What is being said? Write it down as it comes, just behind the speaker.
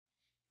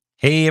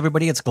Hey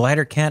everybody, it's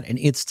Glidercat and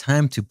it's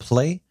time to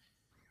play.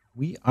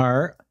 We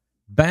are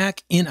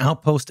back in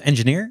Outpost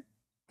Engineer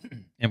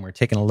and we're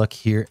taking a look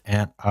here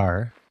at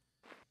our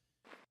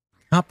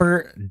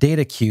copper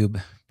data cube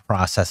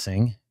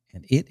processing,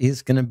 and it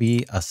is going to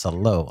be a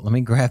slow. Let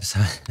me grab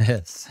some of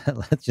this.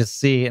 Let's just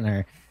see.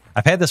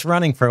 I've had this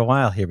running for a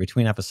while here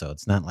between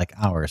episodes, not like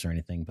hours or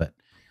anything, but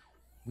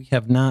we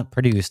have not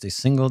produced a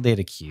single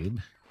data cube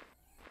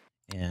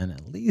in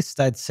at least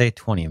I'd say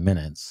 20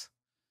 minutes.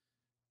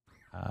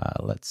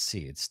 Let's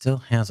see. It still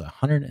has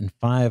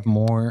 105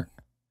 more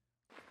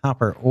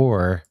copper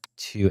ore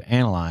to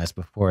analyze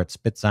before it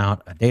spits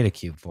out a data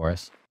cube for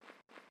us.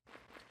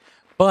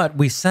 But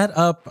we set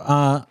up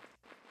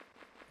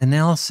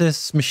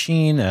analysis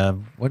machine.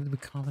 What did we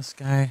call this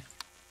guy?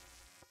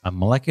 A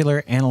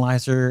molecular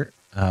analyzer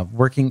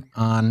working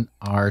on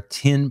our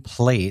tin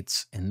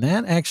plates. And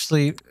that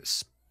actually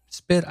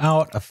spit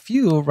out a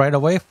few right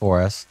away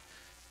for us.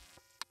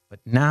 But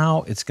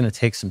now it's going to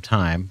take some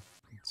time.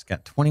 It's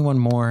got 21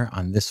 more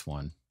on this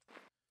one.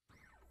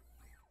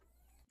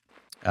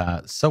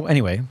 So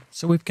anyway,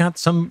 we've got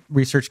some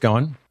research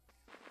going.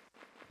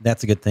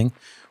 That's a good thing.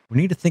 We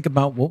need to think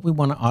about what we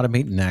want to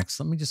automate next.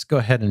 Let me just go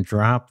ahead and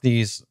drop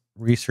these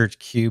research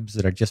cubes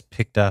that I just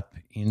picked up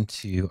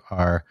into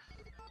our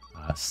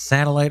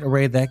satellite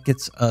array. That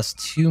gets us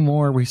 2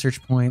 more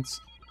research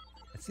points.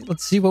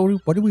 Let's see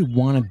what do we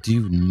want to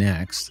do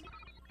next.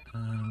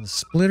 The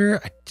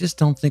splitter, I just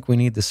don't think we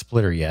need the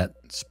splitter yet.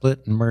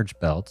 Split and merge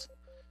belt.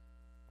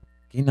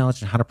 Gain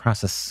knowledge on how to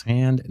process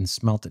sand and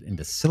smelt it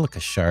into silica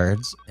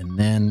shards, and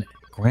then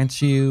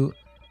grants you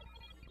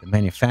the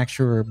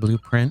manufacturer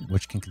blueprint,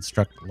 which can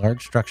construct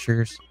large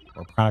structures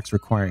or products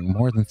requiring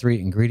more than 3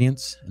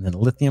 ingredients, and then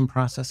lithium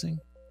processing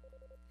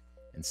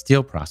and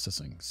steel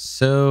processing.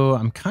 So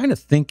I'm kind of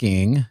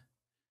thinking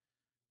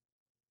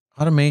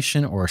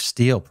automation or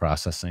steel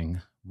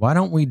processing. Why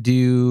don't we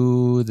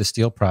do the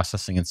steel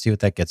processing and see what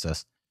that gets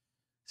us?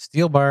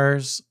 Steel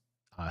bars,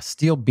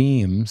 steel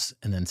beams,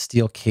 and then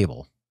steel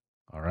cable.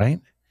 All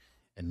right.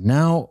 And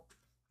now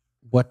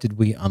what did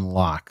we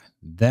unlock?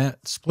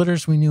 That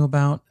splitters we knew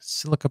about,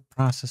 silica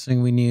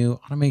processing we knew,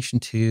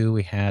 automation 2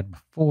 we had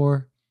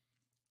before,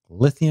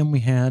 lithium we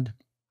had.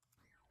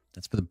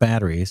 That's for the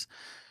batteries.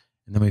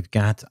 And then we've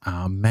got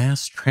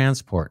mass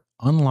transport,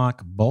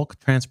 unlock bulk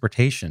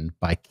transportation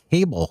by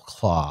cable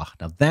claw.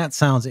 Now that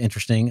sounds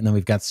interesting. And then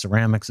we've got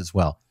ceramics as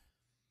well.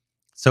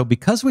 So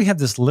because we have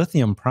this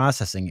lithium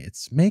processing,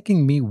 it's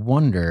making me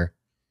wonder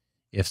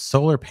if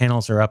solar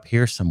panels are up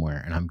here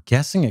somewhere, and I'm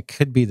guessing it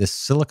could be the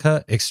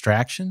silica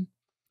extraction.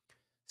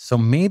 So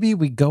maybe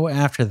we go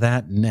after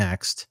that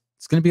next.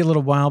 It's going to be a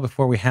little while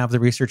before we have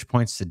the research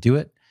points to do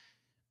it,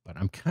 but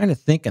I'm kind of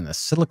thinking the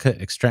silica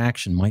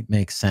extraction might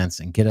make sense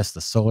and get us the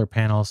solar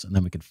panels, and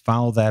then we could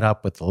follow that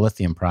up with the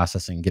lithium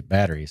processing and get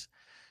batteries.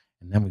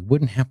 And then we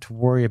wouldn't have to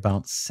worry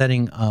about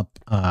setting up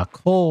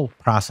coal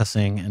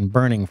processing and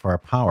burning for our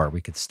power.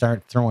 We could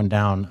start throwing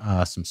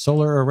down some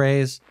solar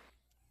arrays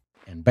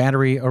and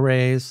battery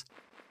arrays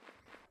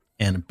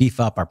and beef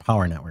up our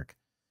power network.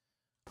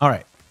 All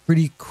right,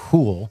 pretty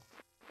cool.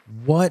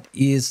 What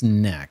is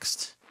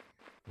next?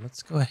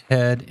 Let's go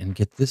ahead and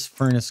get this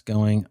furnace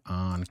going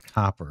on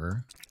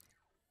copper.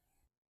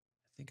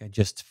 I think I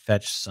just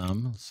fetched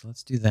some, so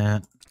let's do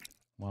that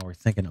while we're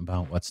thinking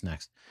about what's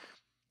next.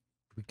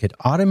 We could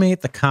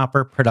automate the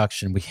copper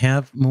production. We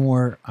have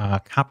more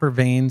copper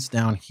veins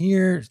down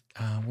here.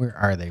 Where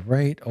are they?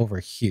 Right over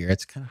here.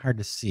 It's kind of hard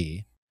to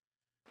see.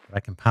 I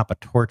can pop a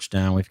torch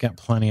down. We've got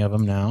plenty of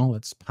them now.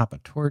 Let's pop a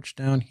torch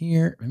down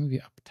here. Maybe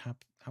up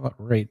top. How about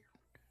right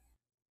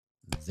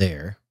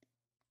there?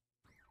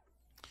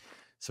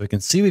 So we can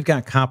see we've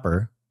got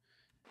copper.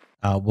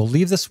 We'll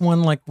leave this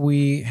one like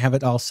we have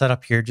it all set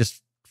up here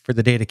just for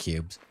the data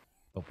cubes.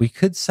 But we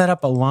could set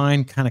up a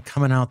line kind of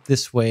coming out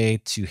this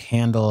way to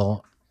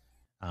handle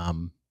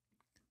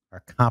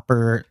our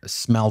copper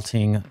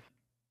smelting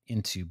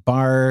into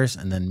bars,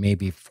 and then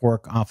maybe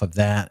fork off of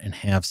that and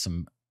have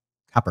some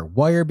copper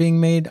wire being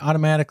made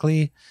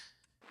automatically,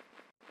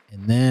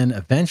 and then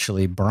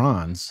eventually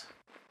bronze.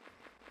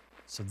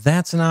 So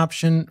that's an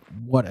option.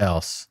 What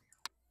else?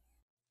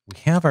 We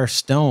have our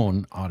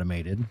stone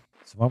automated.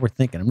 So while we're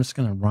thinking, I'm just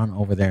going to run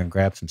over there and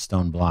grab some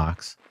stone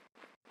blocks.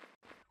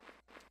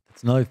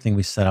 That's another thing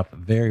we set up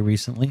very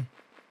recently.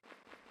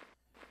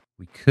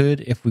 We could,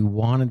 if we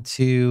wanted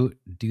to,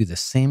 do the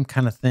same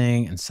kind of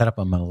thing and set up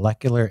a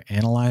molecular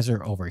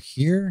analyzer over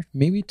here,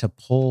 maybe to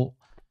pull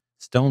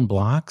stone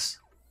blocks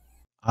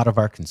out of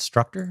our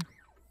constructor.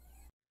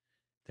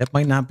 That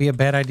might not be a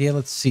bad idea.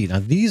 Let's see. Now,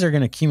 these are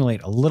going to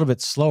accumulate a little bit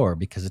slower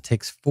because it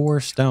takes 4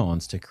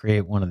 stones to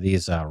create one of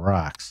these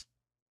rocks.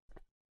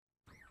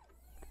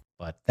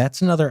 But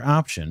that's another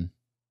option.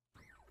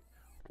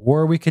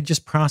 Or we could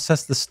just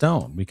process the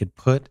stone. We could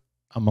put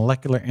a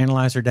molecular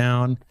analyzer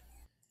down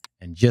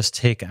and just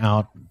take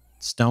out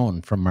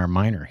stone from our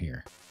miner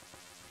here.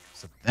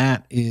 So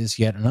that is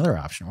yet another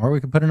option. Or we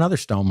could put another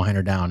stone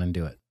miner down and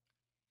do it,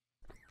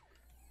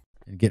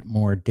 and get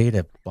more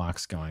data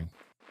blocks going.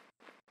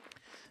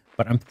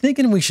 But I'm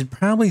thinking we should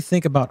probably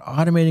think about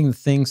automating the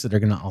things that are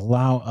going to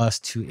allow us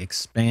to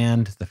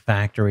expand the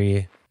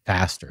factory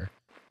faster.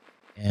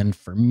 And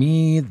for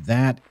me,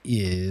 that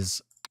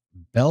is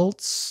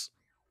belts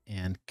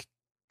and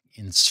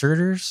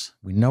inserters.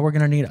 We know we're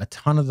going to need a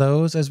ton of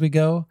those as we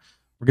go.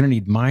 We're going to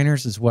need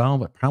miners as well,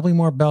 but probably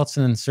more belts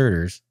and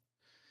inserters.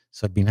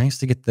 So it'd be nice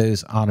to get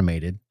those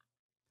automated.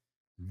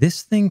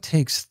 This thing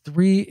takes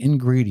 3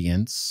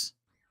 ingredients.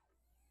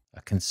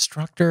 A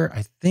constructor,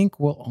 I think,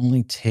 will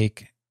only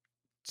take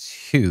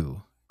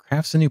 2.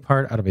 Crafts a new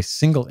part out of a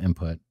single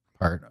input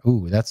part.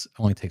 Ooh, that's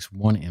only takes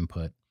 1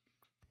 input.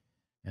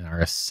 And our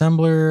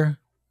assembler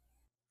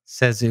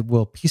says it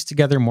will piece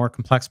together more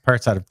complex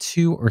parts out of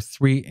 2 or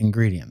 3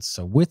 ingredients.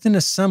 So with an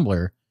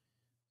assembler,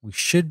 we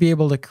should be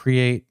able to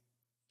create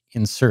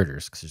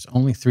inserters because there's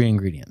only 3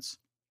 ingredients.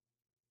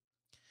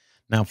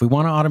 Now, if we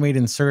want to automate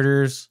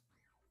inserters,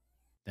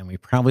 then we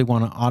probably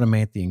want to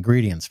automate the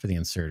ingredients for the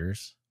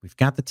inserters. We've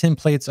got the tin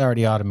plates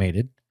already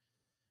automated.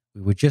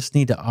 We would just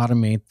need to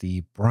automate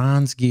the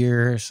bronze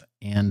gears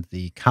and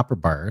the copper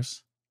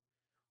bars.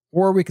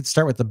 Or we could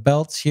start with the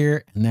belts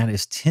here, and that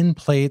is tin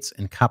plates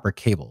and copper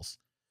cables.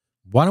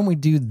 Why don't we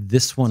do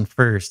this one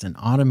first and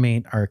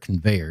automate our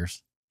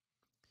conveyors?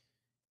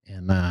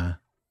 And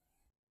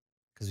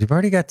because we've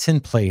already got tin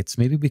plates,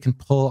 maybe we can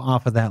pull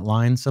off of that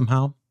line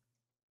somehow.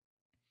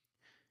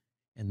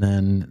 And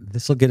then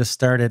this will get us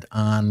started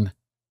on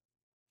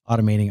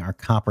automating our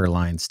copper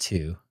lines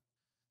too.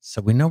 So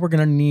we know we're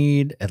going to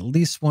need at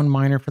least 1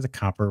 miner for the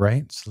copper,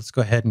 right? So let's go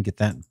ahead and get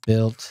that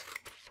built.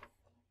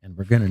 And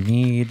we're going to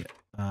need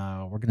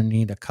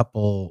a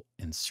couple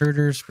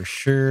inserters for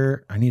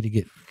sure. I need to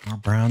get more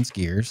bronze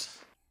gears.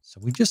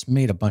 So we just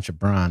made a bunch of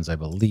bronze, I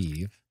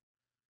believe.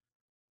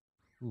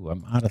 Ooh,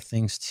 I'm out of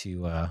things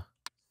to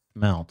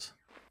melt.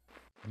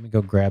 Let me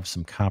go grab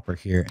some copper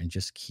here and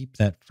just keep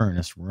that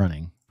furnace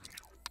running.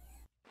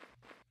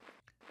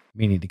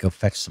 We need to go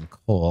fetch some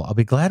coal. I'll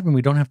be glad when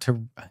we don't have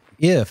to,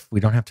 if we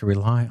don't have to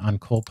rely on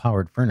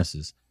coal-powered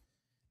furnaces.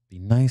 It'd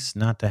be nice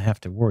not to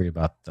have to worry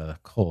about the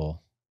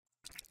coal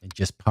and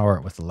just power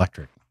it with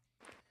electric.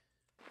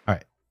 All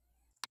right.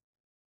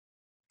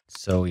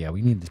 So yeah,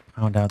 we need to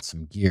pound out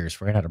some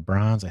gears right out of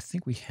bronze. I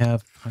think we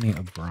have plenty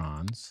of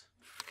bronze.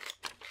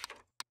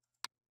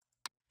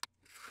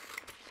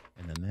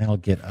 And then that'll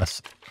get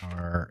us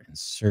our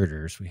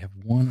inserters. We have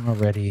 1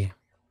 already.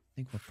 I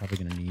think we're probably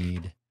going to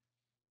need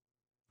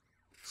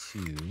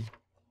 2.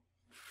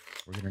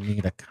 We're going to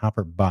need a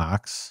copper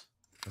box.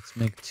 Let's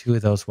make 2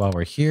 of those while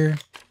we're here.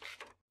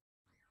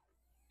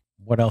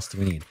 What else do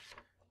we need?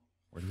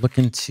 We're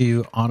looking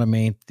to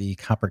automate the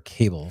copper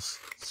cables.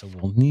 So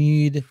we'll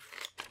need,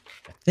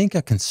 I think,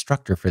 a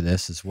constructor for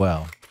this as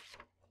well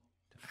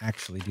to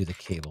actually do the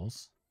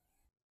cables.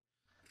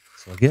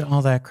 So we'll get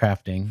all that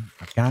crafting.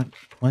 I've got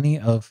plenty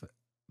of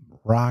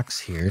rocks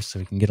here so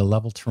we can get a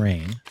level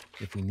terrain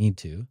if we need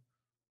to.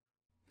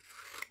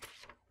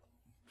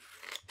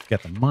 We've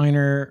got the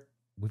miner.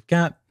 We've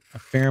got a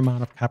fair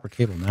amount of copper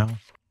cable now.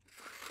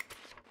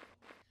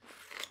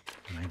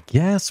 And I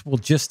guess we'll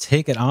just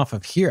take it off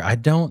of here. I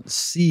don't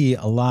see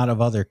a lot of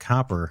other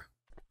copper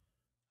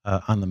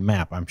on the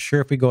map. I'm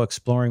sure if we go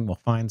exploring, we'll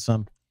find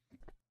some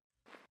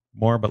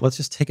more, but let's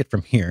just take it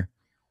from here.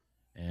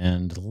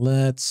 And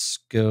let's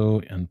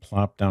go and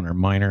plop down our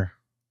miner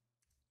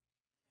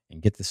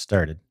and get this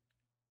started.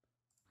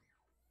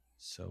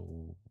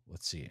 So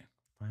let's see.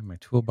 Find my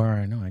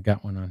toolbar. I know I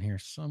got one on here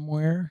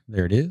somewhere.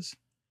 There it is.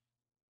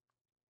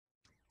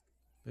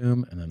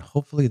 Boom. And then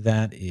hopefully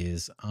that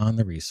is on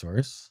the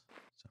resource.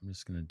 So I'm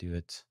just going to do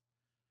it.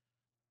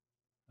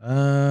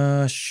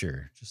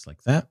 Sure. Just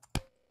like that.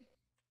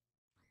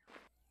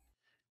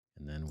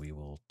 And then we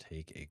will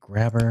take a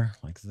grabber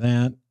like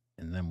that.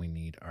 And then we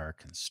need our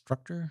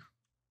constructor.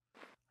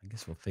 I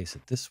guess we'll face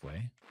it this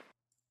way.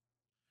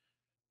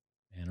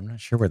 And I'm not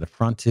sure where the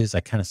front is. I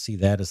kind of see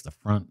that as the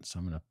front. So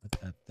I'm going to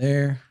put that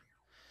there.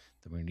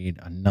 Then we need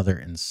another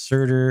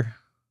inserter.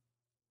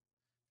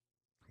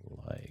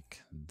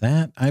 Like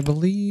that, I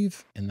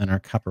believe. And then our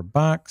copper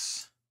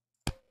box.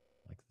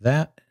 Like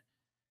that.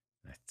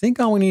 I think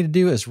all we need to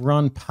do is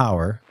run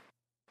power.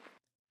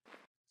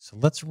 So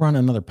let's run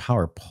another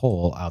power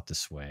pole out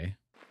this way.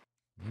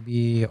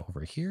 Maybe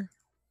over here.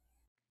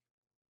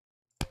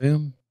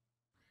 Boom.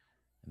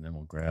 And then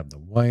we'll grab the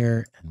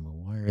wire and we'll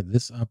wire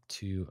this up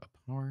to a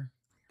power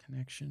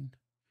connection.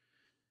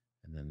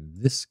 And then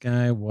this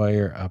guy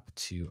wire up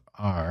to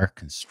our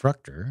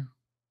constructor.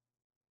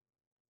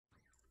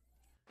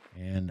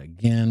 And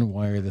again,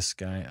 wire this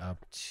guy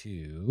up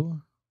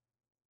to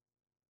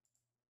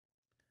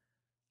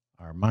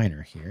our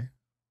miner here.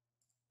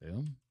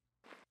 Boom.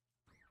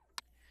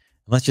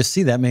 Let's just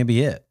see, that may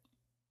be it.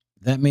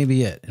 That may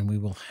be it. And we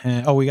will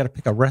have, oh, we got to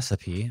pick a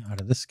recipe out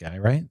of this guy,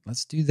 right?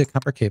 Let's do the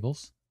copper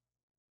cables.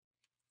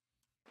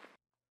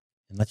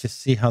 And let's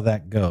just see how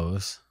that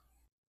goes.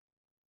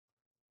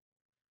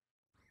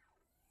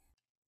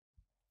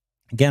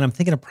 Again, I'm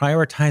thinking of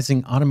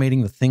prioritizing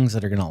automating the things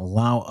that are going to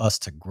allow us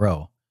to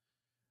grow.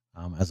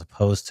 as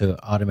opposed to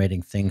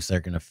automating things that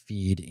are going to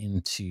feed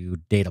into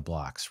data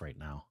blocks right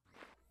now.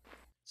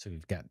 So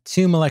we've got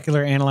 2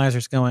 molecular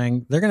analyzers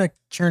going. They're going to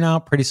churn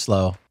out pretty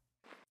slow.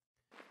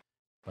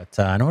 But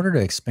in order to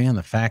expand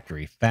the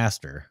factory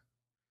faster,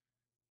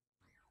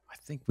 I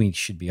think we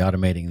should be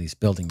automating these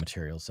building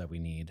materials that we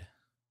need.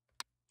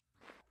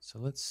 So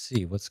let's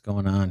see what's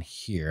going on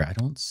here. I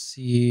don't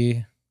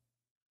see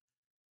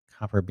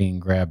copper being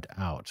grabbed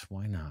out.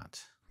 Why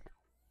not?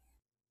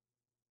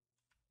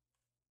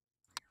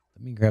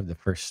 Let me grab the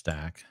first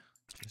stack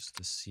just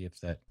to see if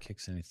that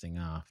kicks anything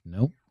off.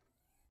 Nope.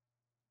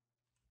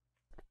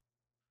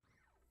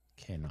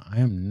 Okay, now I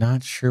am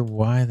not sure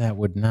why that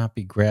would not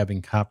be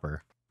grabbing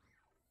copper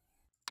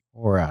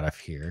ore out of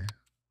here.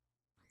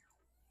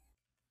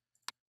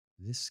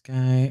 This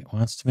guy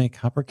wants to make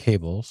copper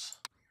cables.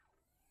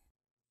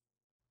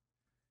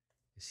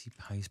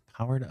 He's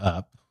powered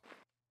up.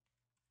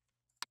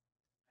 I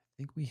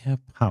think we have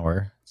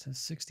power. It says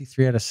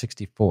 63 out of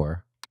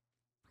 64.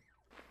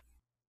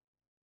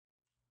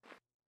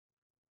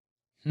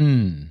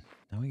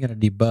 Now we got to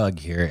debug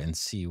here and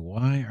see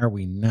why are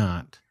we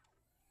not.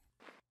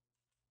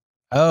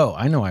 Oh,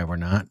 I know why we're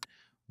not.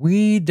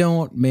 We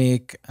don't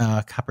make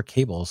copper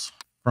cables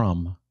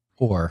from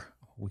ore.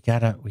 We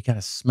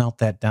gotta smelt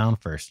that down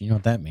first. You know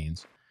what that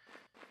means?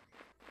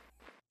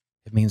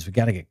 It means we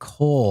gotta get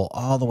coal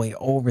all the way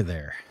over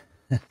there.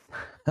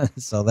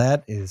 So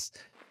that is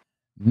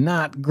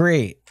not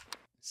great.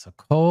 So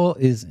coal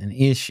is an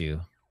issue.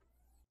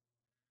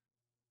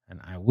 And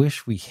I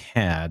wish we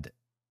had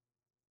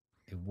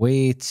a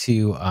way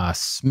to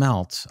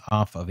smelt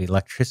off of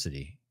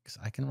electricity, because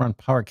I can run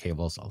power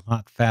cables a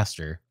lot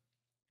faster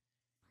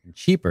and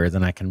cheaper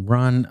than I can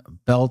run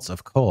belts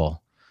of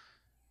coal.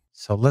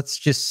 So let's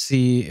just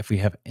see if we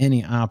have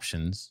any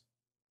options.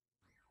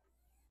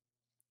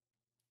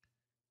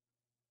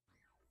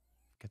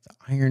 Get the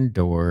iron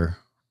door.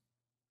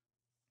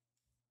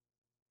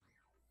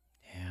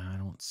 Yeah, I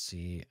don't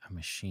see a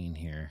machine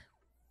here.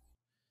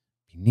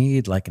 We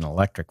need like an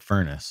electric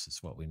furnace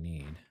is what we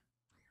need.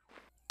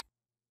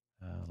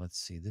 Let's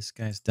see. This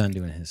guy's done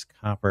doing his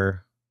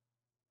copper.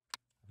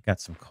 I've got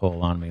some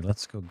coal on me.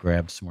 Let's go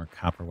grab some more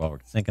copper while we're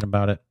thinking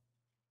about it.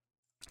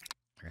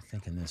 We're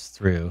thinking this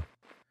through.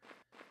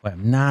 But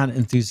I'm not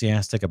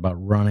enthusiastic about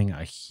running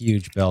a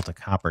huge belt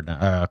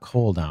of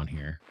coal down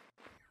here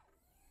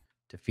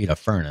to feed a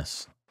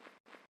furnace.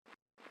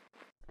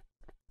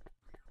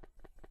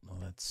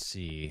 Let's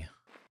see.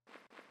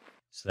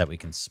 So that we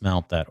can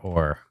smelt that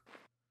ore.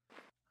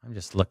 I'm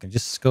just looking,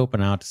 just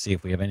scoping out to see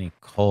if we have any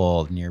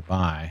coal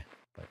nearby.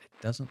 But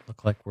it doesn't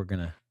look like we're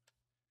going to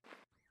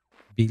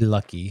be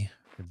lucky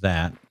for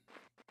that.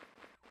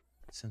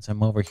 Since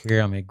I'm over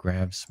here, I may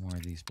grab some more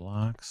of these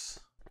blocks.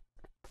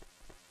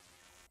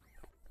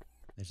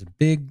 There's a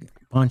big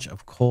bunch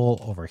of coal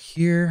over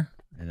here,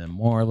 and then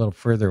more a little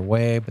further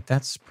away, but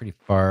that's pretty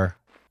far.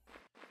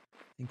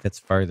 I think that's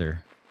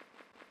farther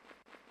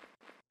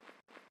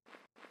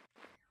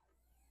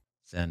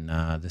than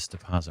this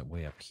deposit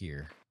way up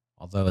here.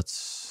 Although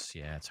it's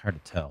hard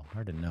to tell.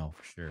 Hard to know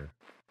for sure.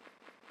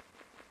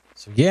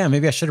 So yeah,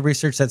 maybe I should have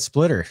researched that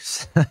splitter.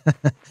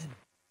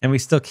 And we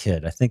still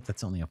kid. I think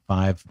that's only a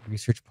 5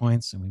 research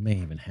points, and we may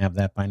even have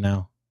that by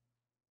now.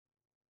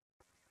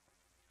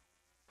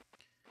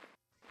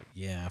 But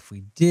yeah, if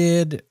we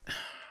did,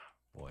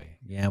 boy,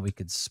 yeah, we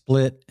could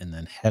split and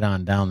then head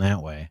on down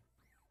that way.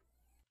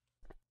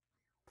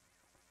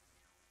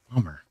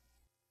 Bummer.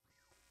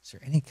 Is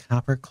there any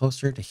copper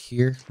closer to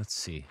here? Let's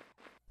see.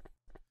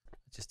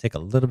 Just take a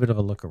little bit of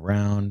a look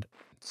around,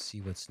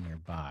 see what's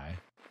nearby.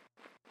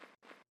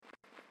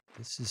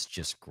 This is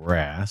just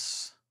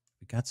grass.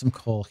 We got some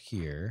coal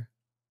here.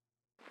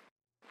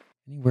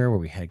 Anywhere where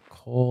we had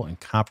coal and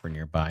copper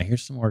nearby.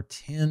 Here's some more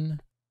tin.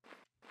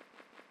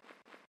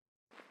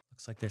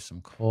 Looks like there's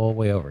some coal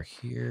way over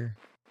here.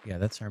 Yeah,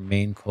 that's our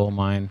main coal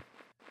mine.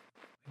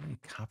 Any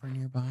copper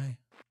nearby?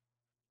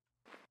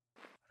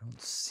 I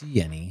don't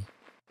see any.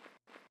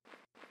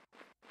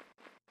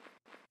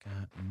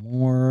 Got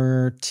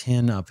more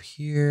tin up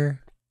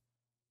here.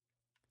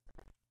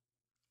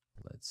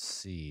 Let's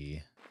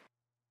see.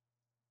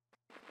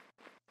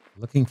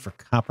 Looking for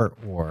copper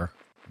ore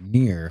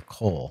near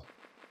coal,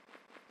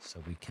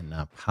 so we can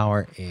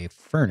power a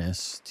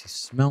furnace to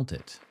smelt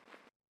it.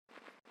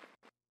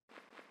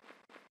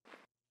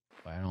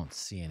 But I don't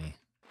see any.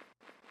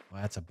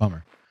 Well, that's a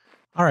bummer.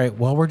 All right,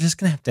 well, we're just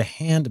going to have to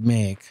hand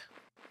make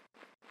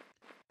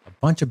a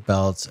bunch of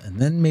belts and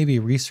then maybe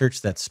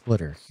research that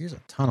splitter. Here's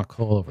a ton of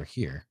coal over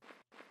here.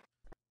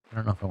 I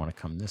don't know if I want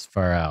to come this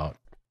far out.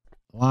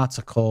 Lots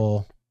of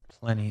coal,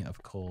 plenty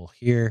of coal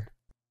here.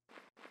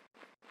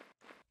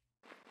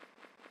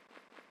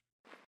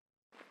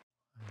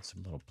 And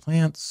some little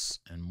plants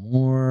and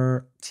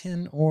more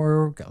tin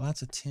ore. Got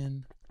lots of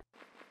tin,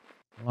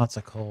 lots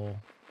of coal.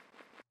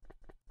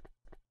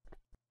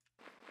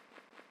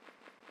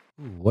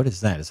 Ooh, what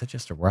is that? Is that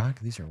just a rock?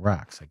 These are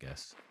rocks, I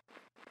guess.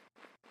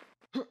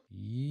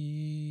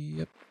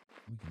 Yep.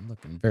 We can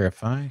look and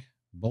verify.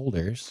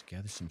 Boulders.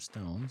 Gather some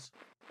stones.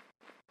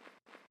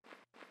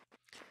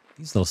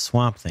 These little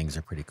swamp things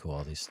are pretty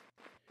cool. These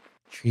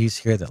trees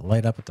here that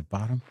light up at the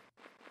bottom.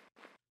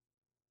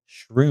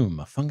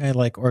 Shroom, a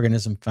fungi-like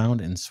organism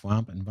found in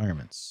swamp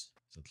environments.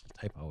 There's a little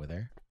typo over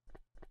there.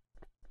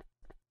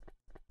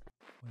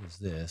 What is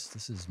this?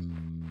 This is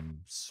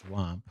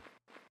swamp.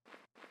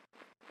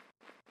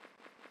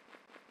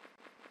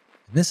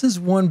 This is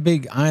one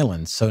big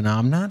island. So now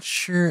I'm not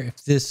sure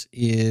if this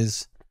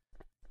is,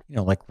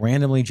 like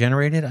randomly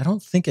generated. I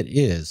don't think it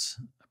is,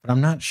 but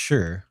I'm not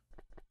sure.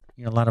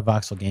 A lot of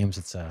voxel games,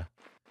 it's a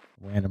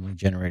randomly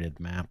generated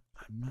map.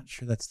 I'm not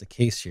sure that's the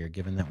case here,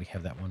 given that we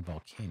have that one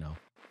volcano.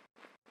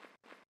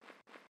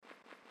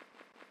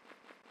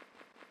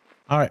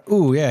 All right.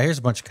 Ooh, yeah, here's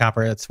a bunch of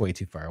copper. That's way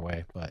too far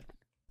away, but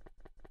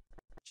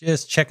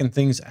just checking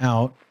things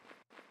out.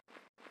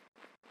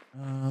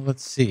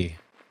 Let's see.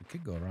 We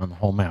could go around the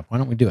whole map. Why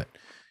don't we do it?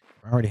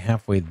 We're already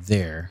halfway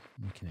there.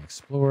 We can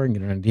explore and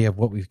get an idea of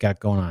what we've got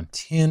going on.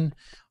 Tin.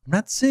 I'm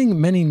not seeing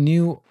many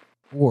new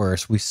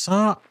ores. We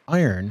saw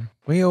iron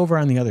way over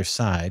on the other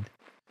side.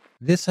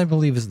 This, I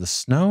believe, is the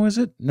snow, is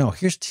it? No,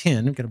 here's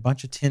tin. We've got a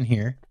bunch of tin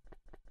here.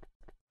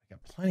 We've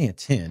got plenty of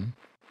tin.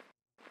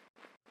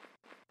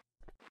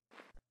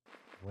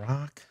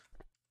 Rock.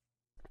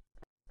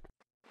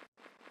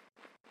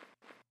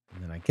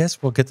 And then I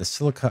guess we'll get the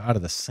silica out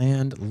of the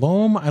sand.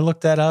 Loam, I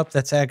looked that up.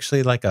 That's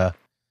actually like a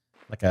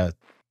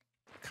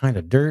kind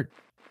of dirt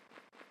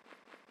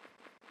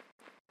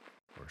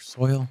or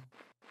soil.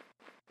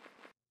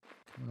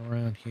 Coming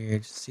around here,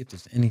 just see if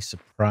there's any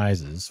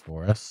surprises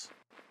for us.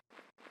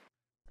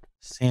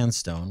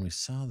 Sandstone, we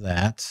saw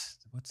that.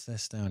 What's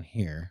this down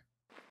here?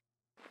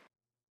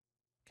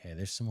 Okay,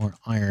 there's some more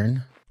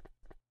iron.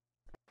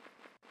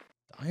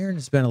 The iron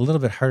has been a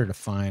little bit harder to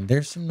find.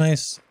 There's some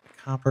nice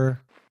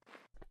copper,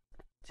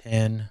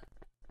 tin,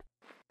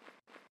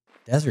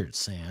 desert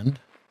sand,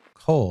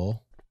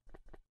 coal.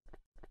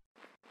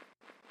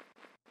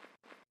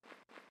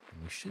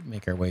 And we should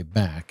make our way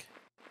back.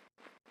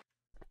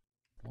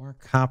 More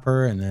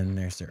copper, and then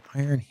there's their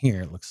iron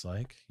here, it looks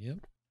like. Yep,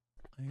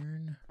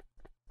 iron.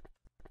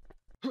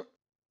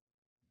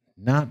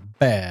 Not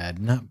bad,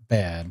 not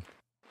bad.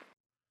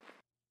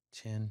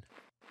 Tin,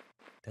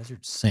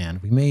 desert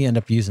sand. We may end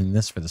up using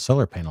this for the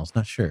solar panels,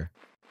 not sure.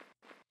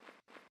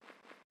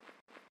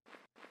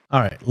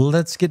 All right,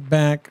 let's get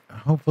back.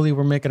 Hopefully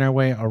we're making our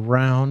way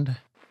around.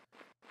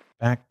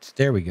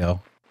 There we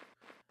go.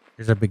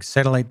 There's our big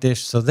satellite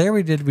dish. So there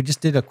we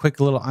just did a quick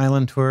little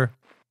island tour.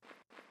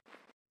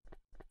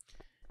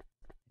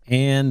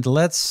 And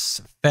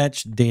let's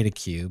fetch data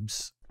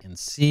cubes and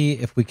see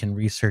if we can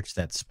research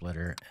that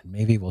splitter, and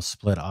maybe we'll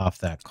split off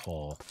that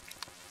coal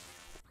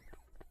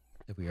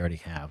that we already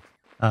have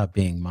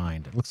being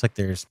mined. It looks like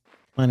there's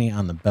plenty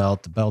on the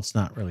belt. The belt's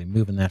not really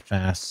moving that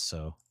fast.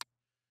 So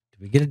did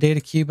we get a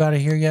data cube out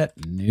of here yet?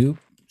 Nope.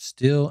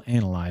 Still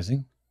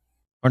analyzing.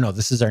 Or no,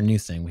 this is our new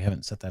thing. We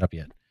haven't set that up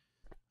yet.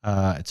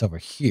 It's over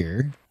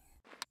here.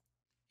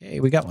 Hey,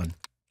 we got one.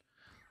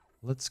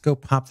 Let's go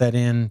pop that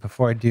in.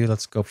 Before I do,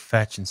 let's go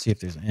fetch and see if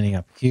there's any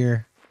up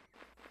here.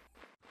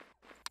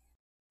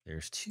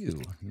 There's two.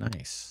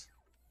 Nice.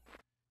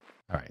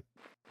 All right.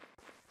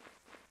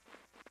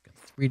 Got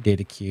 3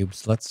 data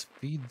cubes. Let's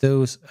feed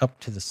those up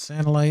to the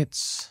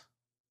satellites.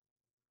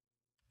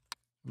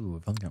 Ooh,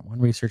 we've only got 1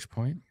 research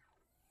point.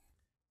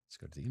 Let's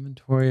go to the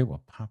inventory.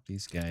 We'll pop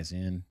these guys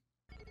in.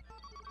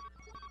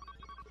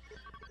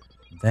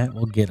 That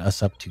will get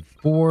us up to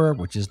 4,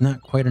 which is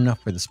not quite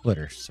enough for the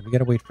splitter. So we got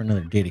to wait for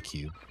another data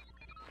cube.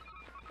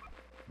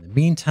 In the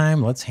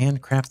meantime, let's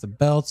handcraft the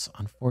belts.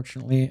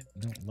 Unfortunately, I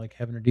don't like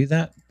having to do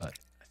that, but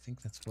I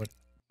think that's what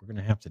we're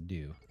going to have to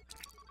do.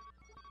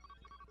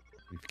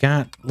 We've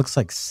got, looks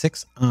like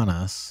 6 on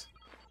us.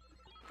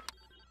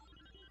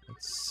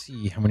 Let's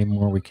see how many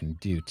more we can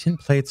do. Tin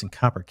plates and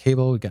copper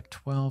cable. We've got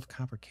 12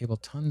 copper cable,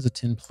 tons of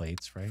tin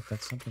plates, right?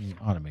 That's something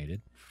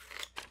automated.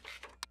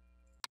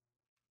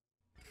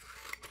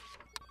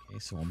 Okay,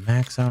 so we'll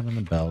max out on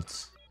the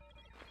belts.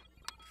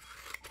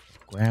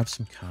 Grab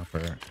some copper.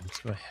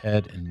 Let's go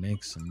ahead and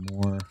make some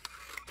more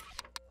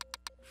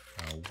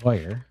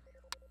wire.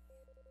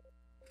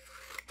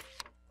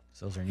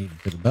 So those are needed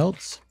for the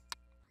belts.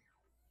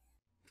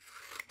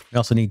 We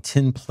also need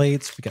tin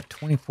plates. We've got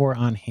 24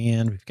 on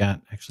hand. We've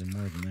got actually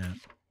more than that.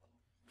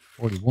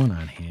 41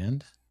 on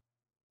hand.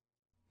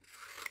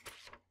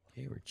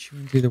 Okay, we're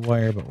chewing through the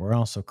wire, but we're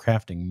also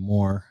crafting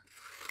more.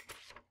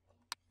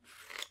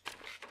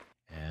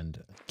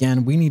 And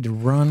again, we need to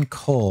run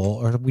coal,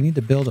 or we need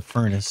to build a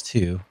furnace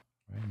too.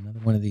 Right, another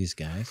one of these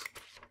guys.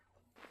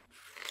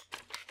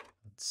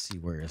 Let's see,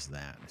 where is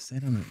that? Is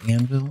that on the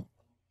anvil?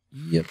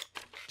 Yep.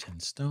 10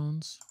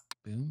 stones.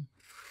 Boom.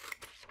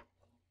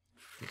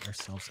 Get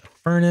ourselves a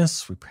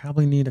furnace. We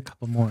probably need a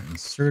couple more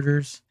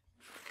inserters.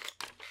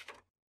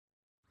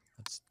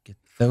 Let's get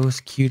those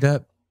queued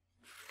up.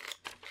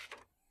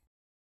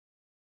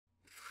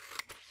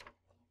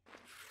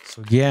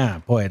 So yeah,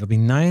 boy, it'll be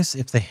nice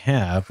if they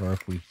have, or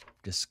if we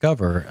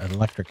discover an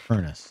electric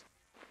furnace.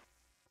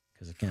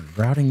 Because again,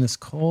 routing this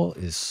coal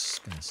is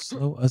going to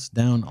slow us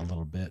down a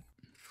little bit.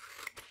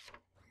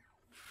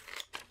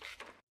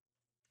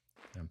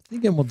 I'm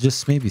thinking we'll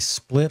just maybe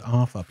split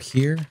off up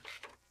here.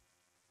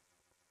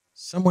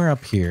 Somewhere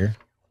up here.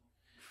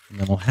 And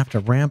then we'll have to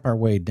ramp our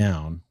way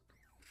down.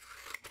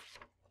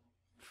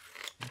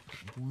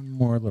 One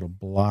more little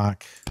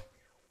block.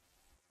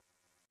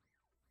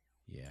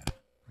 Yeah,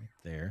 right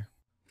there.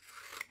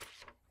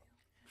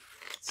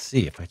 Let's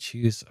see if I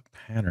choose a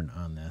pattern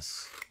on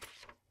this,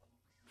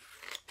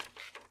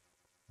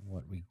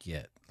 what we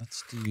get.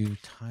 Let's do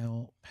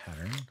tile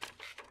pattern.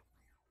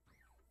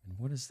 And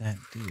what does that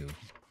do?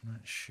 I'm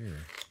not sure.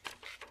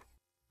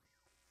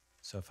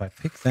 So if I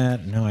pick that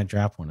and now I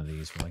drop one of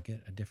these, will I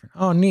get a different?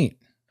 Oh, neat.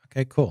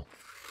 Okay, cool.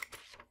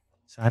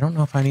 So I don't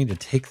know if I need to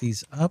take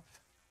these up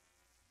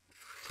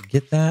to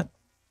get that.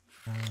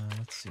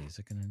 Let's see. Is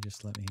it going to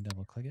just let me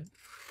double click it?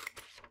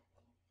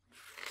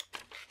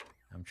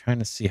 I'm trying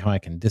to see how I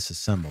can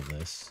disassemble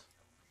this.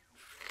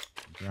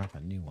 Drop a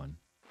new one.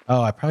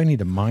 Oh, I probably need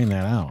to mine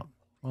that out.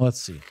 Well,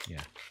 let's see.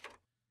 Yeah.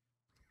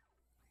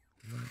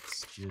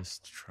 Let's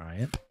just try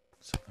it.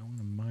 So if I want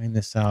to mine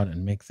this out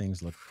and make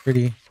things look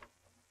pretty.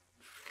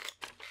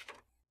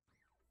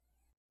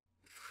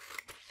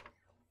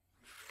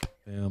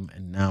 Boom.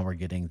 And now we're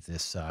getting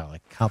this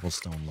like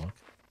cobblestone look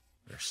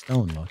or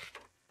stone look.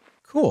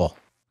 Cool.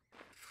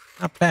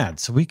 Not bad.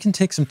 So we can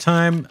take some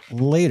time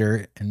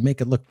later and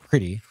make it look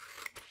pretty.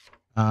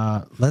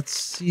 Let's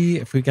see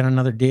if we got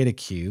another data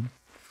cube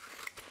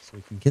so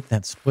we can get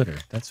that splitter.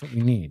 That's what we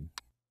need.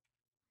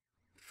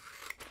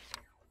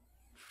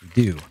 We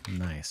do.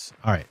 Nice.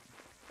 All right.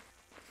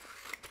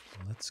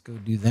 Let's go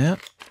do that.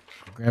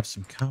 I'll grab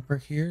some copper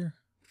here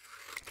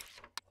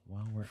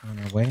while we're on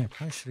our way. I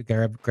probably should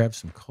have grabbed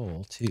some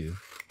coal too.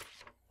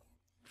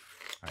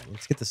 All right,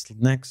 let's get this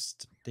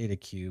next data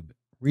cube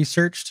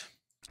researched.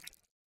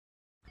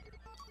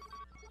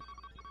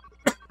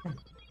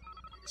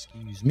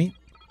 Excuse me.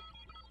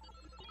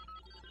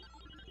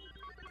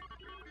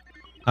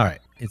 All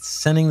right, it's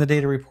sending the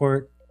data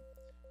report.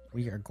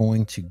 We are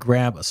going to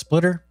grab a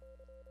splitter.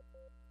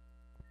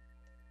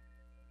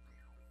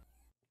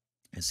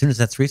 As soon as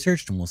that's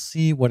researched, and we'll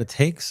see what it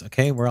takes.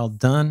 Okay, we're all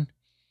done.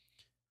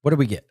 What do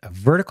we get? A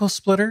vertical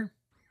splitter,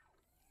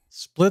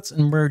 splits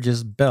and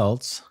merges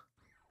belts,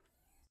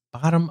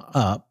 bottom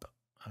up.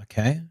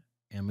 Okay,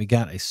 and we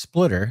got a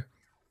splitter,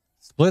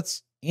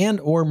 splits and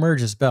or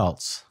merges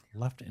belts,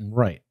 left and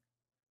right.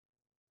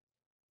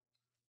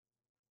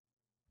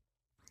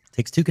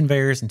 Takes 2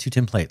 conveyors and 2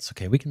 tin plates.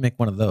 Okay, we can make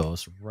one of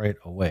those right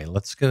away.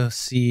 Let's go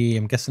see.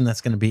 I'm guessing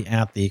that's going to be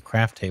at the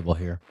craft table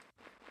here.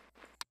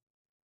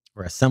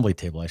 Or assembly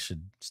table. I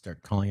should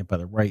start calling it by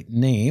the right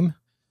name.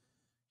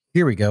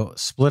 Here we go.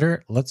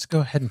 Splitter. Let's go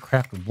ahead and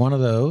craft one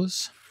of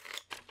those.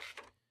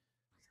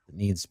 It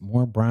needs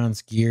more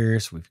bronze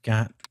gears. We've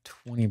got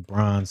 20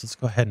 bronze. Let's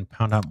go ahead and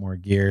pound out more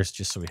gears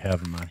just so we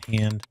have them on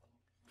hand.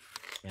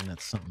 And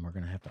that's something we're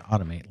going to have to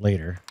automate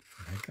later.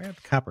 I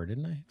grabbed copper,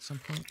 didn't I, at some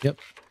point? Yep.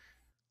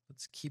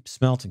 Let's keep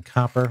smelting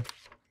copper.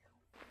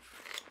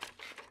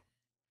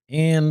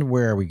 And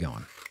where are we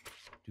going?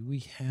 Do we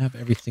have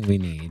everything we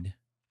need?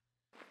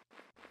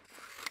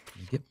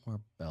 We get more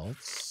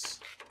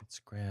belts. Let's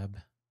grab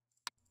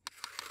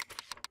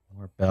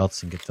more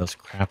belts and get those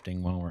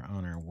crafting while we're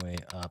on our way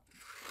up.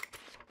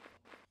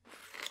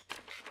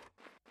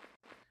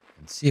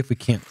 And see if we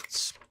can't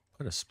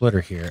put a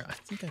splitter here. I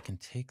think I can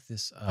take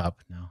this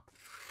up now.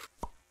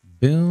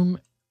 Boom.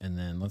 And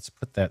then let's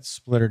put that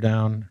splitter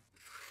down.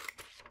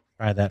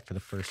 Try that for the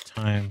first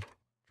time.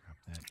 Drop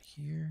that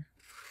here.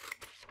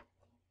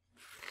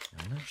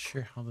 Now, I'm not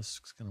sure how this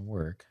is going to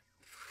work.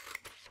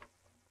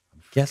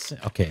 I'm guessing.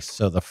 Okay,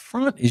 so the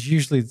front is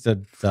usually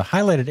the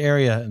highlighted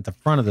area at the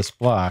front of this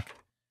block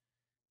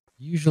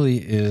usually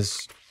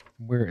is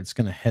where it's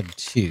going to head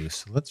to.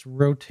 So let's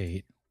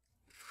rotate.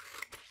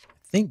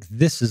 I think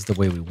this is the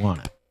way we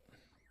want it.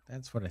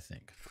 That's what I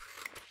think.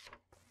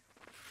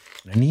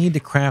 I need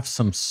to craft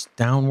some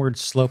downward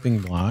sloping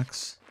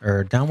blocks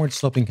or downward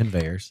sloping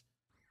conveyors.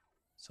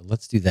 So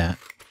let's do that.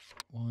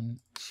 1,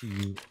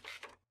 2.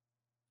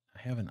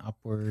 I have an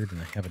upward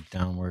and I have a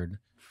downward.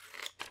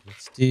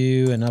 Let's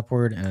do an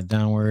upward and a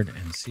downward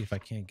and see if I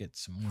can't get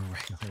some more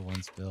regular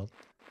ones built.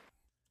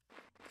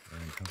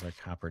 And how's our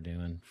copper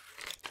doing?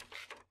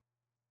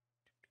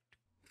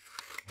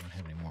 I don't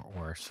have any more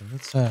ore. So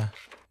let's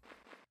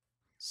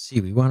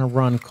see. We want to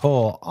run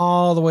coal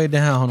all the way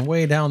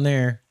down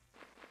there.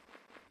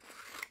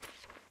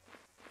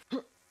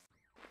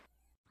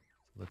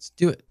 Let's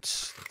do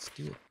it. Let's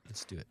do it.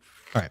 Let's do it.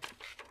 All right.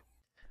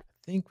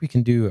 I think we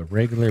can do a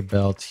regular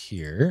belt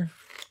here.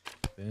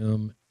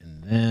 Boom.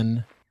 And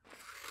then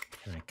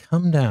can I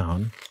come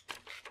down?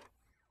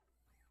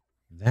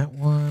 That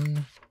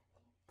one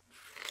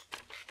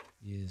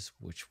is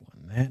which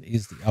one? That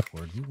is the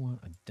upward. We want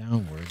a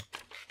downward.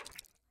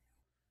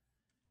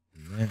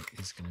 And that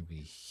is going to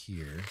be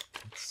here.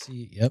 Let's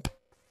see. Yep.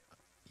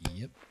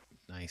 Yep.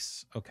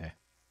 Nice. Okay.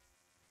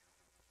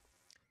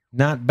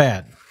 Not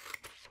bad.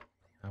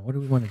 Now, what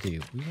do we want to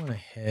do? We want to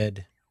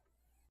head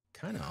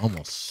kind of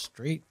almost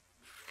straight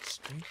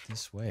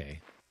this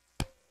way.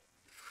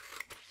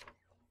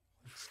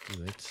 Let's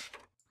do it.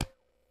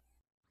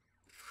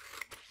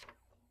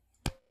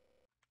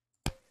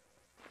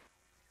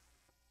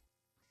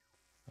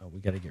 Oh, we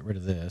got to get rid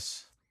of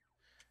this.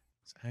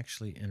 It's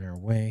actually in our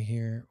way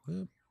here.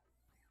 Whoop.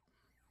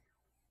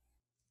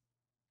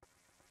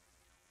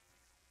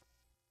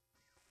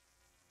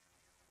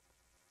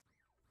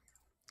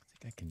 I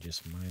think I can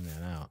just mine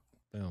that out.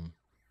 Boom.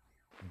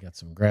 We got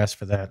some grass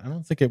for that. I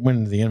don't think it went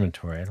into the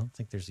inventory. I don't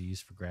think there's a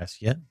use for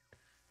grass yet.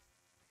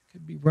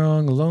 Could be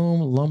wrong.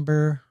 Loam,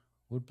 lumber,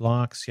 wood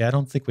blocks. Yeah, I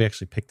don't think we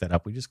actually picked that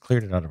up. We just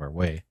cleared it out of our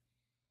way.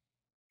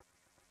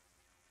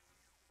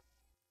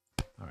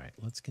 All right,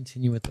 let's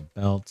continue with the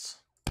belts.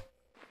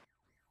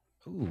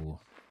 Ooh,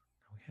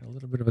 we had a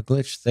little bit of a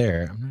glitch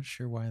there. I'm not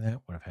sure why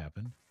that would have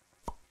happened.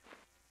 But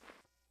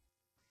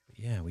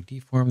yeah, we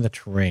deformed the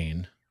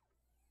terrain.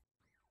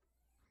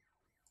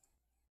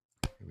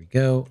 Here we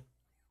go.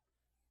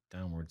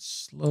 Downward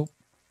slope.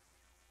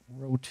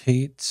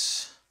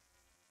 Rotate.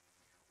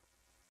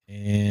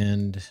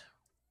 And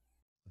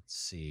let's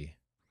see.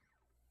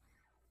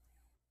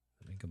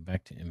 Let me go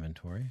back to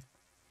inventory.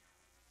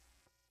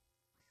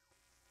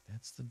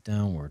 That's the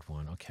downward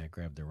one. Okay, I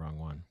grabbed the wrong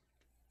one.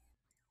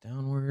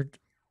 Downward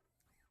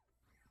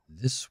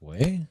this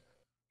way.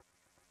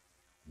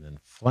 And then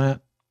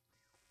flat.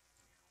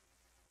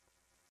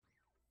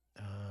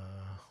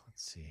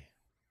 Let's see.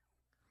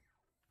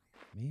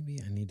 Maybe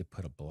I need to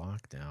put a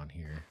block down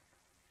here.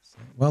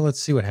 Well,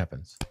 let's see what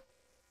happens.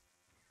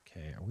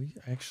 Okay, are we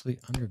actually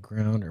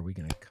underground or are we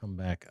going to come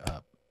back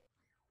up?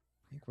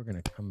 I think we're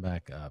going to come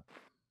back up.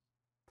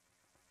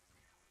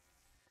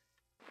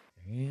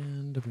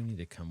 And we need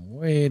to come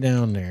way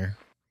down there.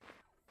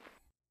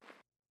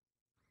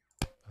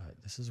 But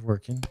this is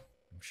working.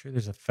 I'm sure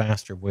there's a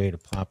faster way to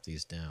plop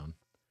these down.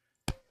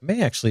 I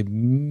may actually...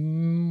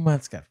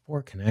 it's got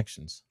 4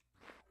 connections.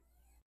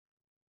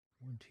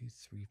 1, 2,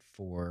 3,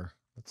 4.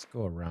 Let's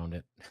go around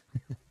it.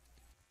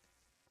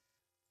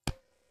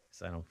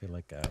 I don't feel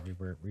like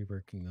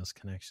reworking those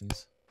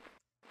connections.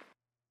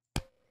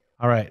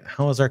 All right,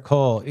 how is our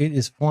coal? It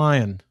is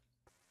flying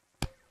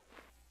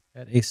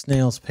at a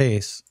snail's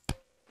pace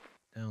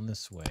down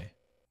this way.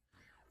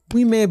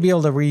 We may be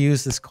able to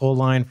reuse this coal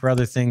line for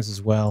other things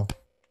as well.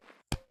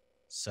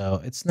 So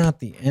it's not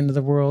the end of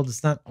the world.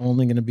 It's not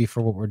only going to be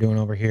for what we're doing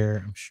over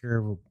here. I'm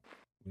sure we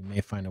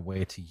may find a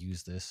way to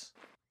use this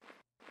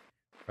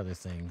for other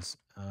things.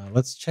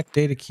 Let's check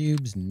data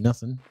cubes.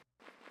 Nothing.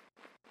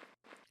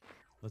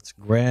 Let's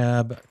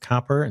grab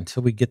copper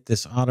until we get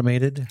this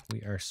automated.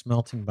 We are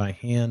smelting by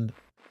hand.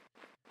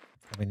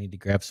 Probably need to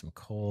grab some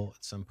coal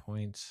at some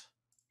point.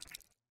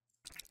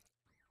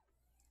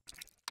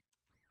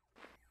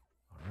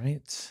 All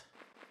right.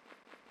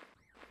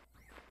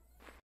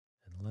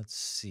 And let's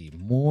see.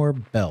 More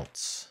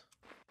belts.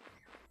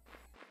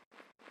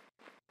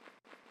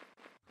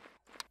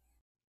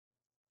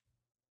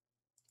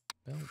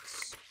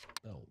 Belts.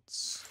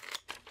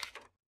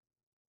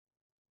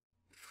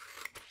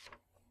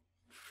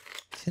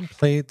 Tin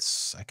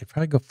plates. I could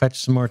probably go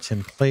fetch some more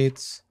tin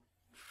plates.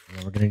 And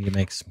then we're going to need to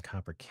make some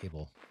copper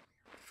cable.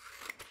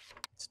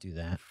 Let's do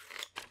that.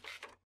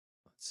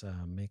 Let's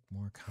make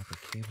more copper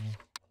cable.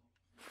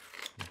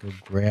 Go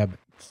grab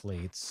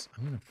plates.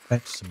 I'm going to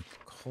fetch some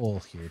coal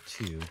here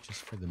too,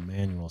 just for the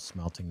manual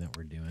smelting that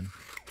we're doing.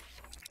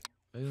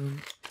 Boom.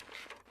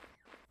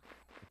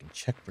 We can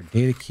check for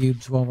data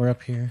cubes while we're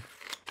up here.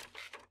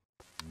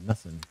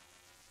 Nothing.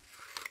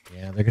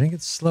 Yeah, they're going to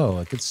get slow.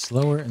 It gets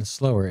slower and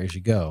slower as you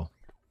go.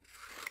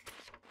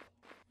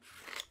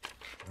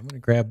 I'm going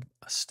to grab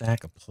a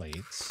stack of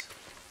plates.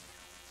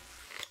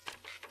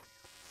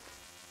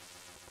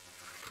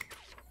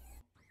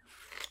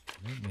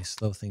 That may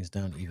slow things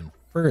down even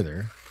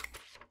further.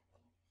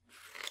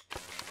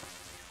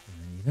 And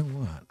then you know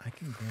what? I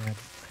think I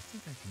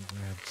can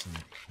grab some...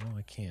 No,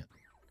 I can't. I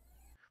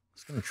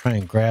was going to try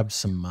and grab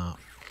some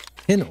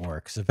tin ore,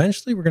 because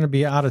eventually we're going to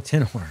be out of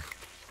tin ore.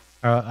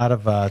 Out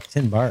of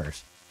tin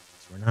bars.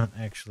 So we're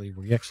actually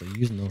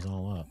using those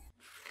all up.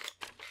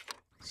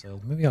 So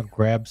maybe I'll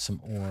grab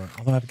some ore,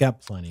 although I've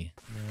got plenty.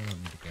 No, I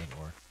don't need to grab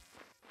ore.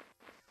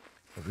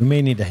 But we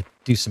may need to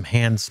do some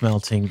hand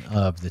smelting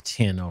of the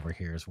tin over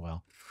here as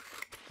well.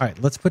 All right,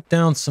 let's put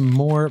down some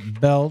more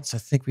belts. I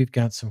think we've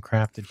got some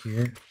crafted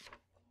here.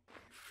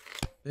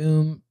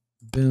 Boom,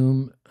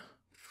 boom,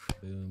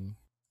 boom,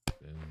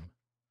 boom,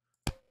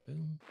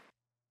 boom,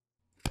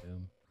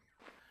 boom.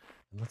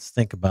 And let's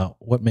think about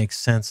what makes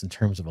sense in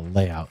terms of a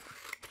layout.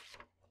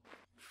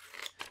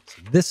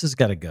 So this has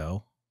got to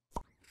go.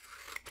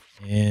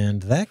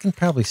 And that can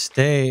probably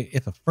stay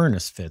if a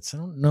furnace fits. I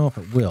don't know if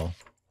it will.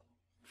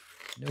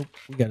 Nope.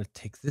 We got to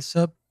take this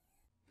up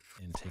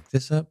and take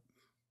this up.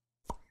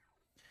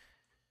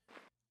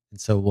 And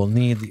so we'll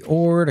need the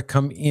ore to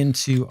come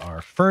into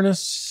our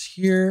furnace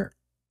here.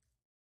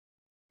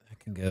 That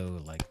can go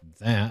like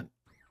that.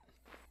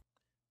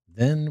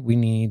 Then we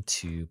need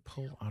to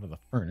pull out of the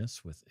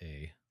furnace with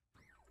a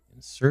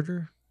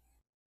inserter.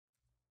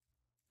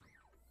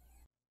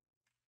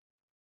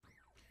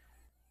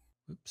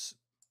 Oops.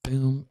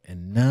 Boom.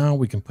 And now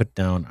we can put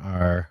down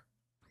our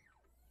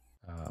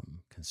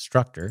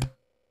constructor.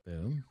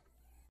 Boom.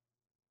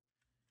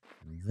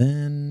 And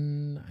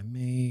then I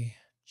may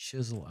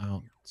chisel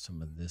out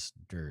some of this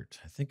dirt.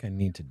 I think I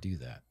need to do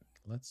that.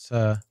 Let's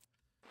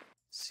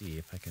see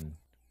if I can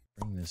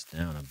bring this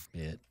down a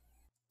bit.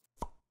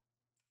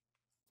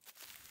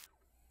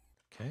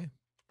 Okay.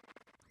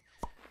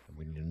 And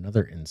we need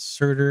another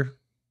inserter.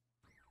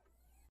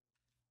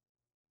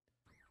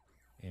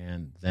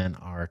 And then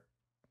our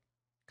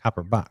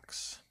copper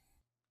box.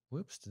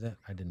 Whoops,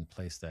 I didn't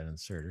place that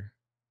inserter.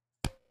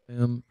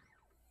 Boom.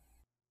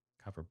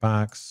 Copper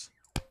box.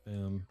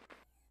 Boom.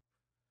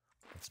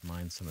 Let's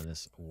mine some of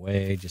this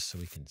away just so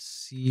we can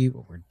see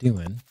what we're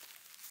doing.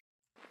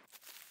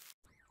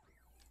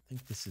 I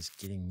think this is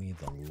getting me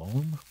the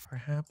loam,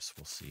 perhaps.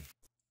 We'll see.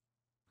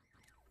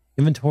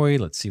 Inventory,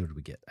 let's see what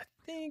we get. I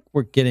think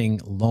we're getting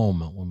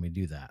loam when we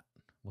do that.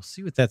 We'll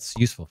see what that's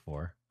useful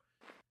for.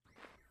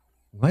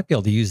 We might be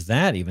able to use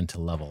that even to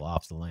level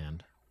off the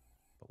land.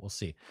 But we'll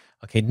see.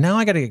 Okay, now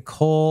I got to get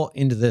coal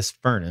into this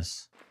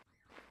furnace.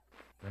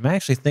 I'm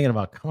actually thinking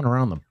about coming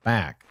around the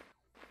back.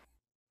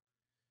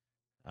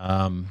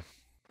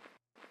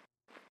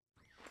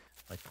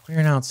 Like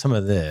clearing out some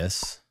of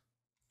this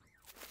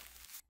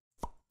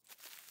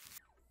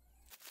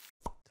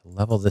to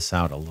level this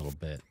out a little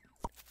bit.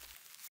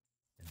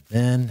 And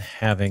then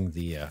having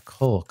the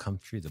coal come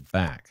through the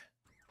back.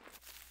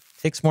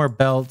 Takes more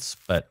belts,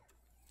 but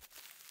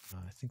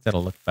I think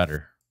that'll look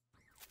better.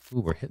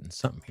 Ooh, we're hitting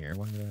something here. I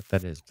wonder what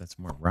that is. That's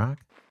more rock?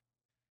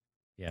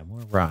 Yeah,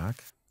 more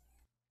rock.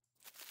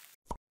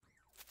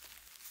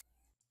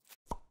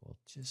 We'll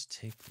just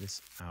take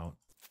this out.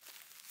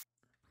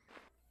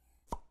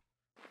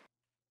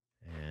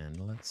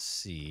 And let's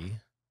see.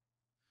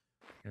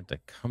 We have to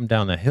come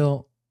down the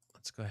hill.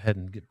 Let's go ahead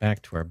and get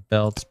back to our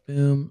belts.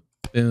 Boom,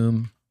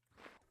 boom.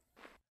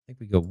 I think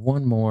we go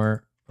one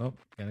more. Oh,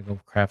 gotta go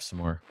craft some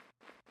more.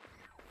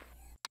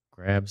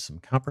 Grab some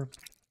copper.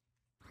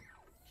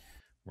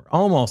 We're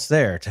almost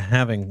there to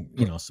having,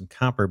 some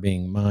copper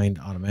being mined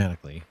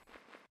automatically.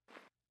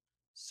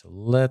 So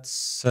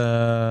let's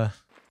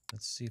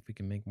see if we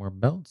can make more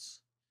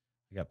belts.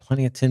 I got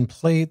plenty of tin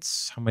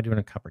plates. How am I doing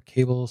on copper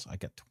cables? I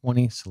got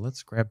 20, so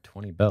let's grab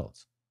 20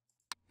 belts.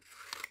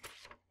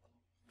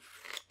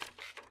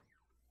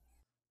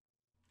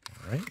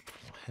 All right,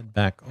 we'll head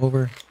back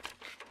over.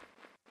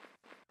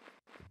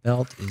 The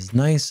belt is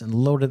nice and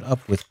loaded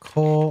up with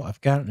coal.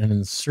 I've got an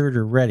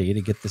inserter ready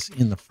to get this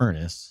in the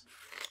furnace.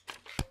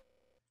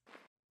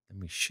 And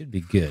we should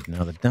be good.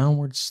 Now the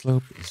downward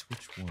slope is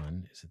which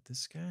one? Is it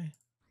this guy?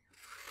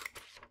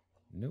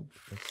 Nope,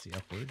 that's the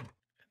upward.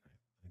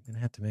 I'm going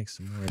to have to make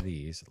some more of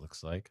these, it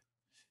looks like.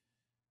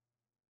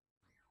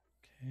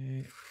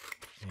 Okay,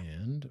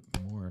 and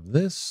more of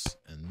this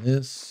and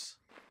this.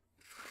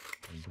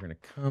 And we're going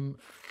to come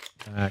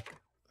back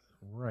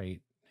right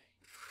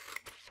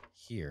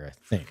here, I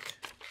think.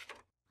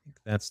 I think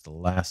that's the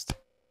last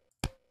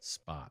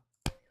spot.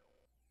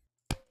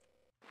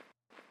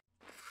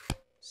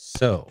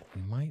 So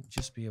we might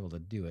just be able to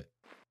do it.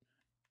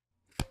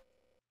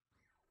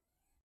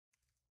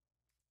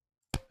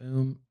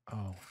 Boom.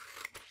 Oh,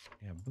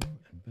 yeah, boom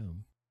and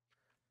boom.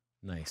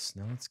 Nice.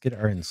 Now let's get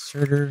our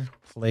inserter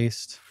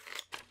placed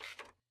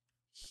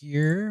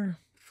here.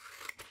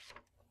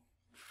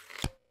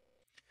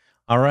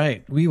 All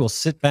right. We will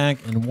sit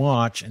back and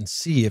watch and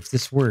see if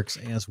this works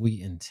as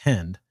we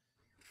intend.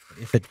 But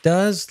if it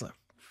does,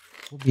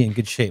 we'll be in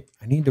good shape.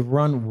 I need to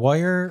run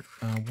wire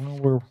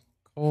while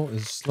coal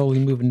is slowly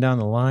moving down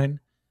the line.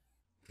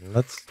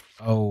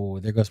 Oh,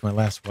 there goes my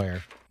last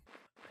wire.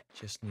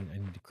 I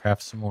need to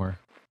craft some more.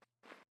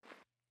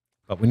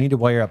 But we need to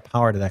wire up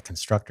power to that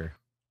constructor.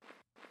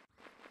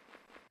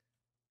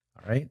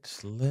 All right,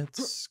 so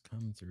let's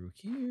come through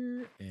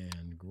here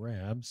and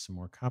grab some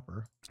more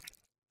copper.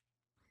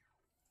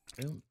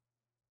 Boom.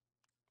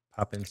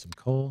 Pop in some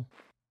coal.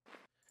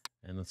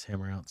 And let's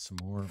hammer out some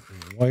more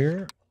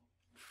wire.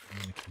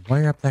 And we can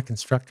wire up that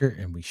constructor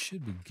and we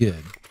should be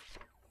good.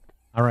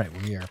 All right,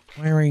 we are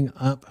firing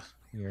up.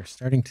 We are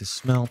starting to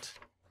smelt.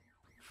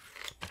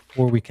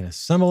 Before we can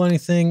assemble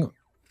anything,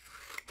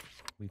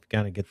 we've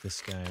got to get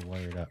this guy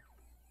wired up.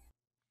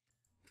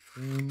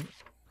 Boom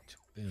to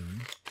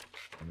boom.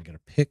 And we got to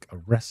pick a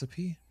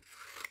recipe.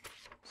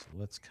 So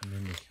let's come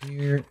in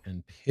here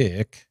and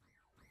pick,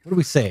 what do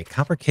we say,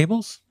 copper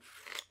cables?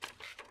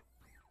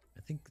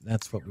 I think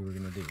that's what we were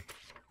going to do.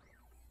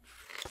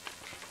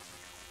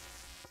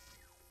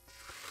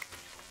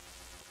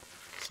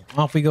 So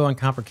off we go on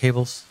copper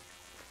cables.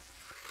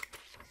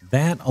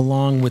 That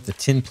along with the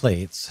tin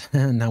plates.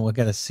 Now we've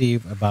got to see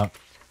about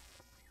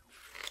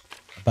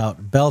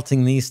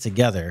belting these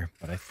together.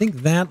 But I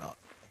think that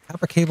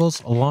copper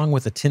cables along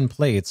with the tin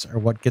plates are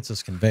what gets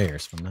us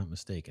conveyors, if I'm not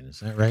mistaken. Is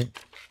that right?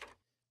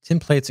 Tin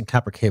plates and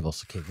copper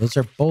cables. Okay, those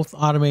are both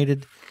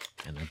automated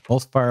and they're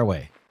both far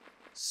away.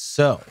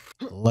 So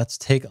let's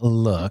take a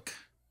look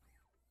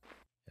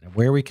at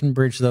where we can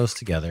bridge those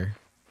together.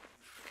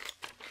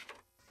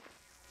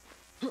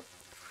 But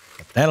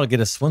that'll get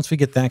us, once we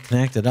get that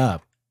connected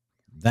up,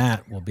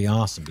 that will be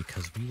awesome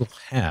because we will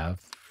have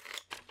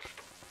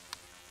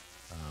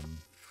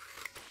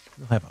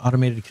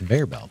automated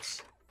conveyor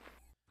belts.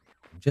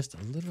 just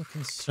a little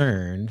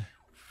concerned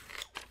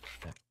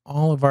that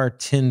all of our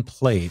tin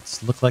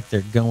plates look like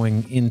they're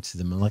going into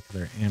the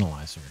molecular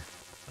analyzer.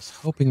 I was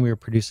hoping we were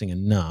producing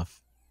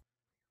enough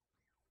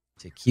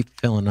to keep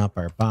filling up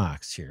our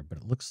box here, but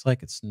it looks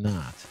like it's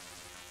not.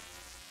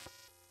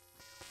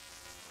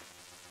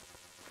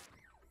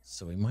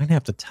 So we might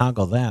have to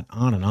toggle that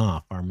on and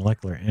off, our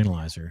molecular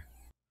analyzer.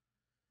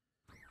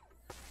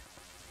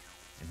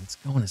 And it's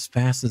going as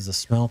fast as the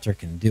smelter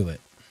can do it.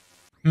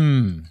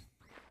 Well,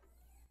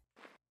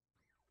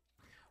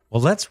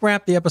 let's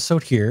wrap the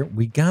episode here.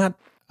 We got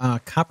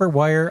copper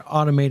wire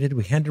automated.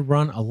 We had to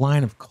run a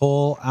line of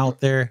coal out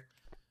there.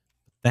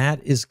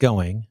 That is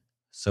going.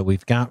 So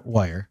we've got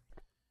wire.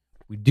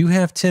 We do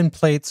have tin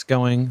plates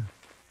going,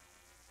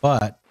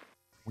 but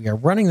we are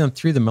running them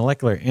through the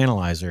molecular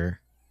analyzer.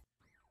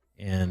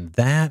 And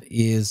that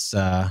is,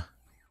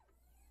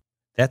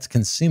 that's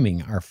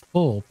consuming our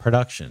full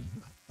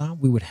production. I thought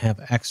we would have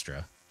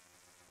extra,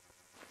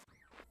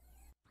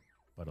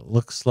 but it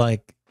looks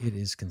like it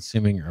is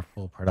consuming our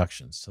full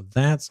production. So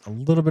that's a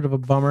little bit of a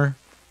bummer.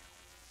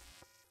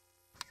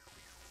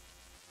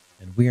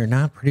 And we are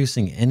not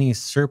producing any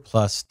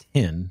surplus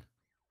tin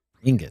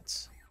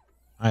ingots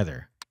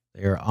either.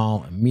 They are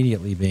all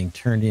immediately being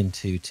turned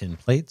into tin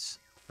plates.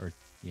 Or,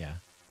 yeah.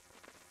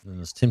 And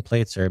those tin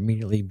plates are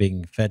immediately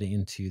being fed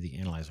into the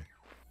analyzer.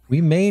 We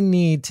may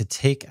need to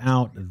take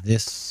out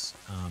this...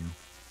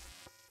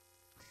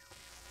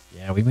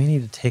 we may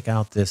need to take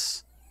out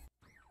this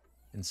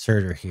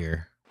inserter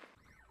here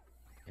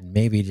and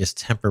maybe just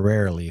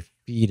temporarily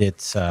feed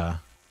it some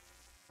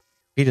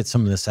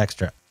of this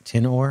extra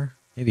tin ore.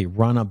 Maybe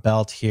run a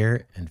belt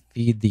here and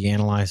feed the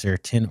analyzer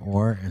tin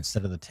ore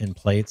instead of the tin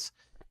plates,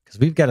 because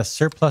we've got a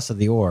surplus of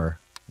the ore.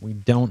 We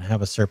don't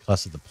have a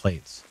surplus of the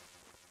plates.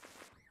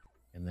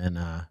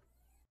 And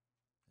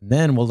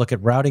then we'll look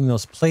at routing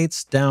those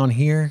plates down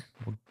here.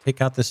 We'll take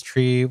out this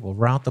tree. We'll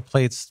route the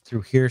plates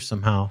through here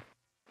somehow,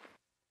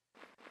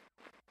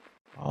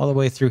 all the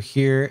way through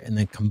here, and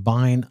then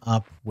combine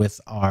up with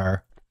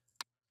our,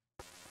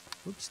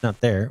 oops, not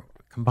there.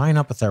 Combine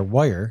up with our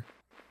wire,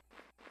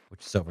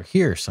 which is over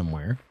here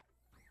somewhere.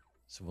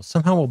 So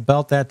we'll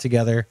belt that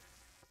together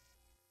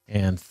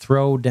and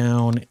throw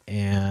down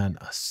an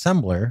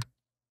assembler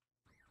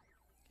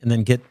and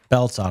then get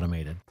belts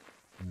automated.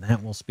 And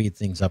that will speed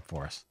things up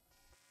for us.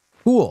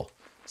 Cool.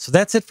 So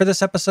that's it for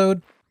this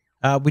episode.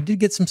 We did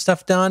get some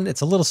stuff done.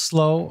 It's a little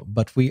slow,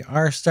 but we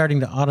are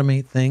starting to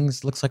automate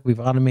things. Looks like we've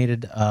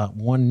automated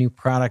one new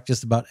product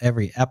just about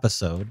every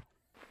episode.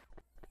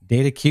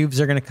 Data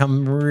cubes are going to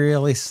come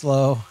really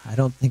slow. I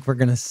don't think we're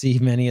going to see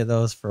many of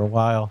those for a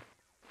while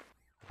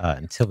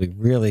until we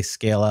really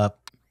scale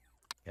up.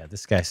 Yeah,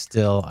 this guy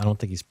still, I don't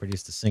think he's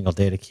produced a single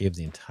data cube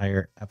the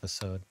entire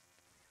episode.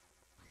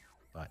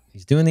 But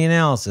he's doing the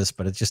analysis,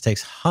 but it just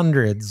takes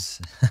hundreds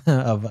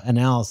of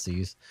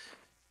analyses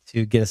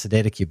to get us a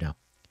data cube now.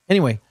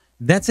 Anyway,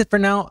 that's it for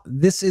now.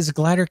 This is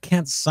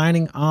Glidercat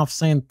signing off,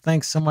 saying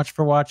thanks so much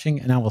for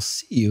watching, and I will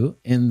see you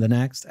in the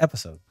next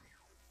episode.